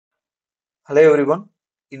Hello everyone.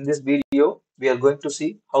 In this video, we are going to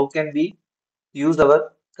see how can we use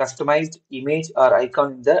our customized image or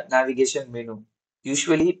icon in the navigation menu.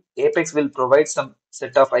 Usually, Apex will provide some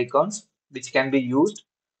set of icons which can be used.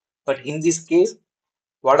 But in this case,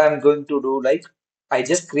 what I'm going to do, like I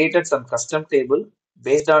just created some custom table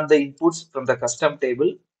based on the inputs from the custom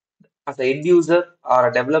table. As an end user or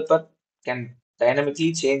a developer can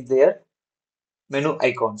dynamically change their menu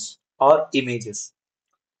icons or images.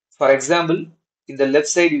 For example, in the left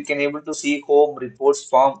side, you can able to see home reports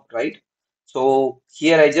form, right? So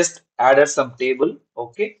here I just added some table.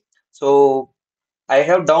 Okay. So I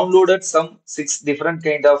have downloaded some six different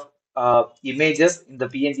kind of images in the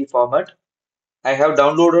PNG format. I have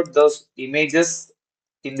downloaded those images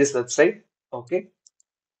in this website. Okay.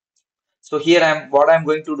 So here what I'm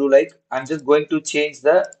going to do, like I'm just going to change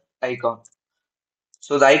the icon.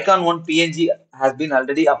 So the icon one PNG has been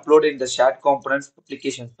already uploaded in the shared components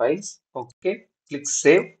application files. Okay. Click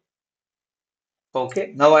save.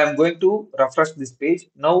 Okay, now I am going to refresh this page.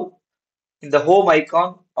 Now in the home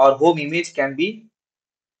icon or home image will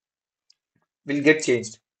get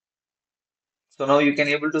changed. So now you can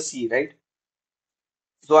able to see, right?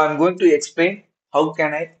 So I'm going to explain how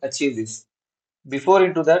can I achieve this. Before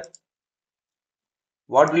into that,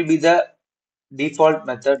 what will be the default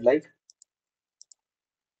method like?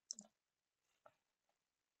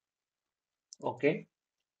 Okay.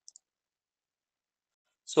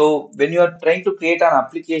 So when you are trying to create an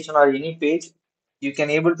application or any page, you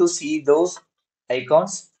can able to see those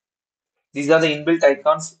icons. These are the inbuilt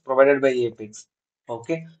icons provided by Apex.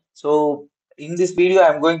 Okay. So in this video,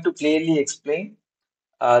 I'm going to clearly explain.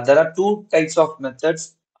 There are two types of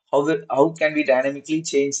methods. How can we dynamically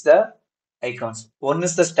change the icons? One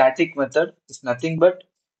is the static method. It's nothing but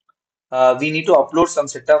we need to upload some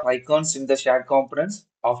set of icons in the shared components.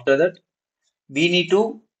 After that, we need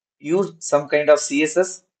to use some kind of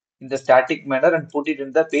CSS in the static manner and put it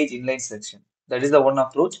in the page inline section. That is the one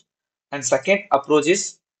approach. And second approach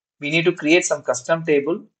is we need to create some custom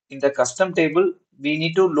table. In the custom table, we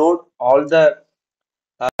need to load all the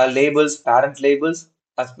labels, parent labels,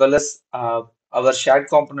 as well as our shared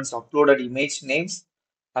components uploaded image names,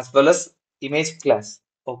 as well as image class.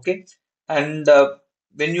 Okay. And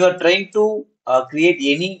when you are trying to create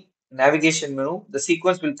any navigation menu, the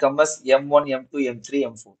sequence will come as M1, M2, M3,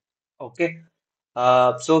 M4. Okay.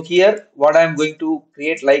 So here, what I'm going to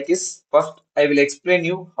create like is first I will explain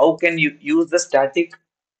you how can you use the static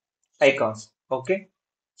icons. Okay.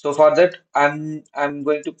 So for that, I'm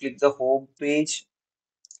going to click the home page,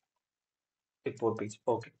 report page.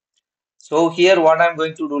 Okay. So here what I'm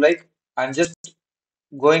going to do, like I'm just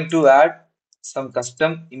going to add some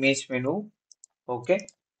custom image menu. Okay.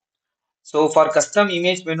 So for custom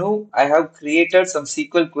image menu, I have created some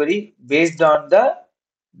SQL query based on that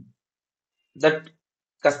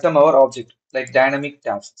custom our object like dynamic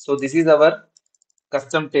tabs. So this is our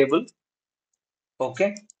custom table.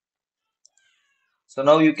 Okay. So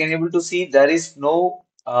now you can able to see there is no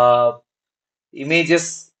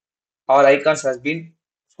images or icons has been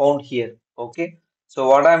found here. Okay. So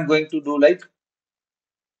what I'm going to do, like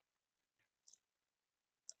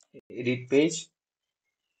edit page,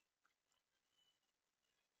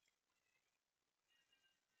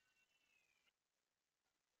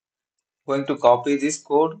 going to copy this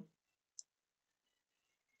code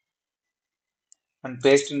and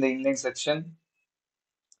paste in the inline section.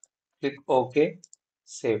 Click OK,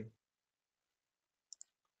 save,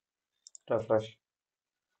 refresh.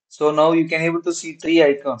 So now you can able to see three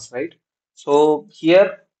icons, right? So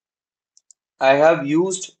here I have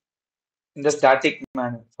used in the static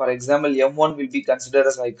manner. For example, M1 will be considered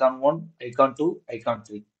as icon 1, icon 2, icon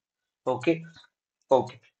 3. Okay,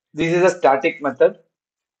 okay. This is a static method,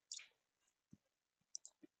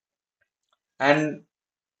 and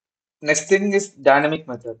next thing is dynamic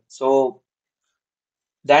method. So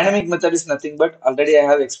dynamic method is nothing but already I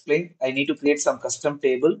have explained. I need to create some custom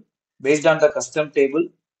table. Based on the custom table,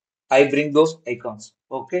 I bring those icons.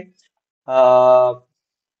 Okay. Uh,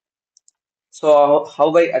 so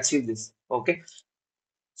how I achieve this? Okay.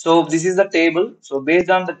 So this is the table. So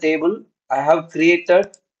based on the table, I have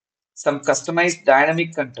created some customized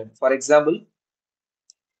dynamic content. For example,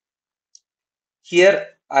 here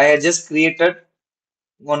I have just created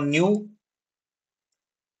one new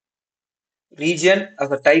region as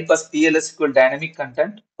a type as PLS equal dynamic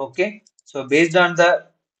content. Okay. So based on the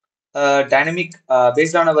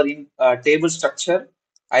based on our table structure,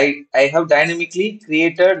 I have dynamically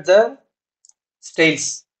created the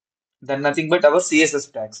styles, then nothing but our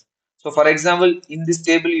CSS tags. So for example, in this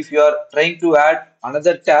table, if you are trying to add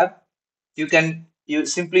another tab, you can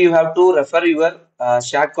you have to refer your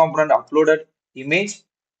shared component uploaded image,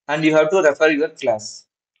 and you have to refer your class.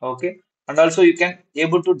 Okay, and also you can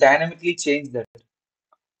able to dynamically change that.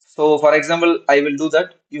 So for example, I will do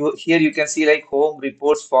that. You here you can see like home,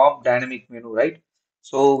 reports, form, dynamic menu, right?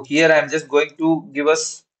 So here I'm just going to give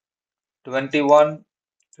us 21,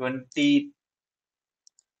 22.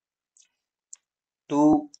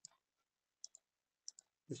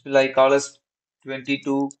 This will I call as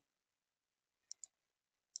 22.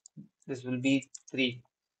 This will be 3.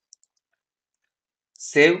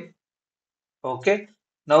 Save. Okay.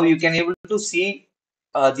 Now you can able to see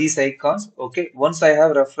these icons. Okay. Once I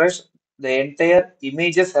have refreshed, the entire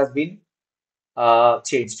images has been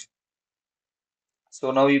changed.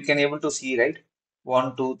 So now you can able to see, right?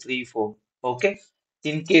 1, 2, 3, 4. Okay.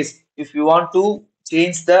 In case if you want to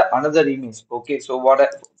change the another image. Okay. So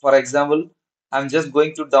for example, I'm just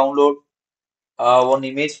going to download one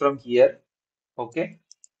image from here. Okay.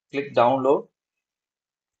 Click download.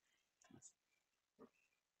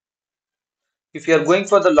 If you are going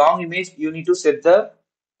for the long image, you need to set the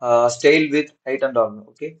style with height and all.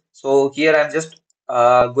 Okay. So here I'm just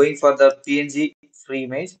going for the PNG free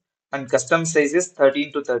image, and custom size is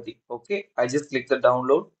 13 to 30. Okay. I just click the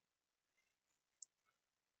download.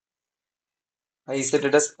 I set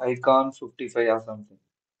it as icon 55 or something.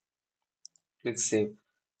 Click save.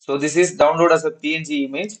 So this is download as a PNG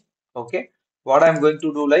image. Okay. What I'm going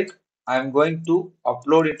to do, like I'm going to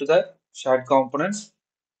upload into the shared components,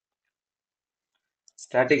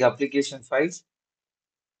 static application files,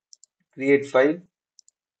 create file,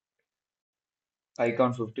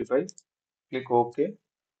 icon 55. Click OK.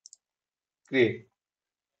 Create.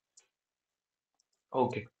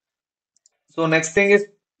 Okay. So next thing is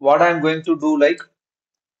what I'm going to do, like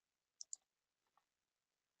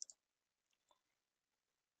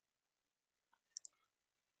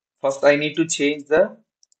first I need to change the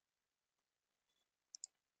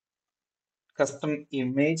custom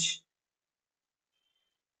image,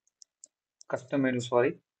 custom menu,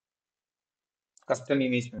 sorry, custom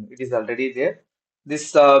image menu. It is already there.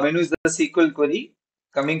 This menu is the SQL query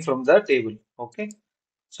coming from the table. Okay.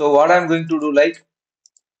 So what I'm going to do, like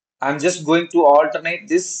I'm just going to alternate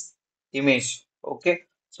this image. Okay.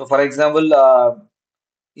 So for example,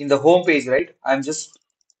 in the home page, right, I'm just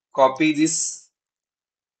copy this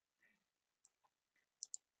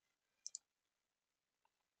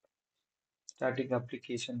static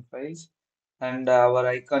application files, and our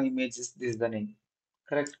icon image is this the name.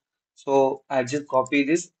 Correct. So I just copy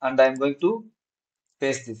this and I'm going to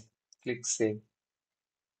paste this. Click save.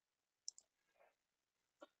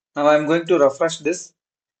 Now I'm going to refresh this.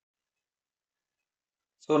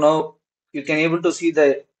 So now you can able to see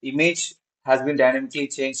the image has been dynamically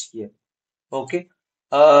changed here. Okay.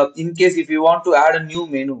 In case if you want to add a new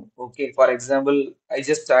menu, okay, for example, I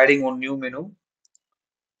just adding one new menu,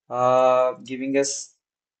 giving us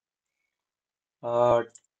uh,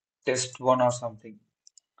 test one or something,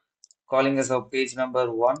 calling us a page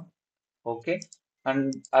number 1. Okay.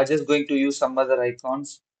 And I just going to use some other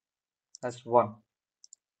icons as 1.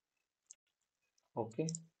 Okay.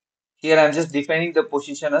 Here I'm just defining the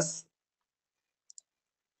position as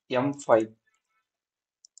M5.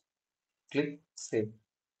 Click save.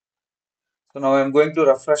 So now I'm going to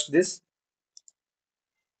refresh this.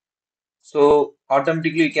 So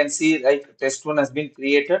automatically you can see like test one has been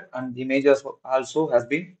created and the image also has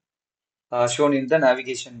been shown in the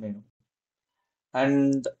navigation menu.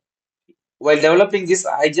 And while developing this,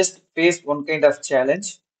 I just faced one kind of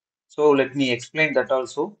challenge. So let me explain that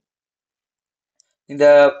also. In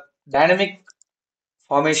the dynamic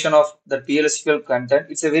formation of the PLSQL content,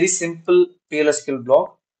 it's a very simple PLSQL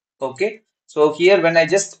block. Okay. So here when I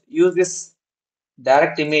just use this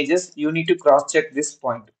direct images, you need to cross check this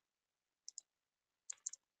point.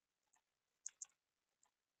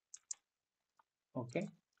 Okay,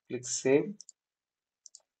 click save.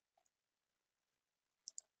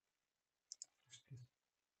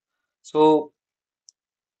 So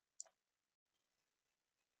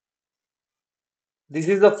this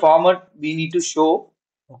is the format we need to show.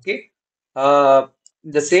 Okay,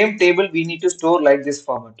 the same table we need to store like this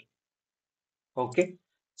format. Okay,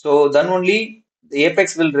 so then only the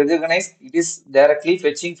Apex will recognize it is directly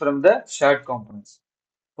fetching from the shared components.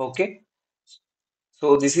 Okay,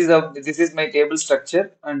 so this is my table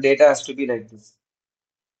structure and data has to be like this.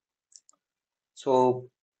 So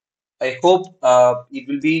I hope it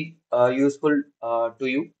will be useful to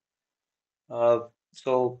you.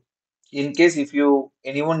 So in case if you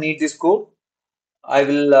anyone need this code, I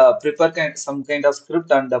will prepare some kind of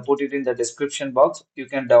script and put it in the description box. You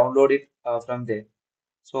can download it from there.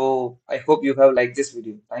 So I hope you have liked this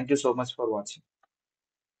video. Thank you so much for watching.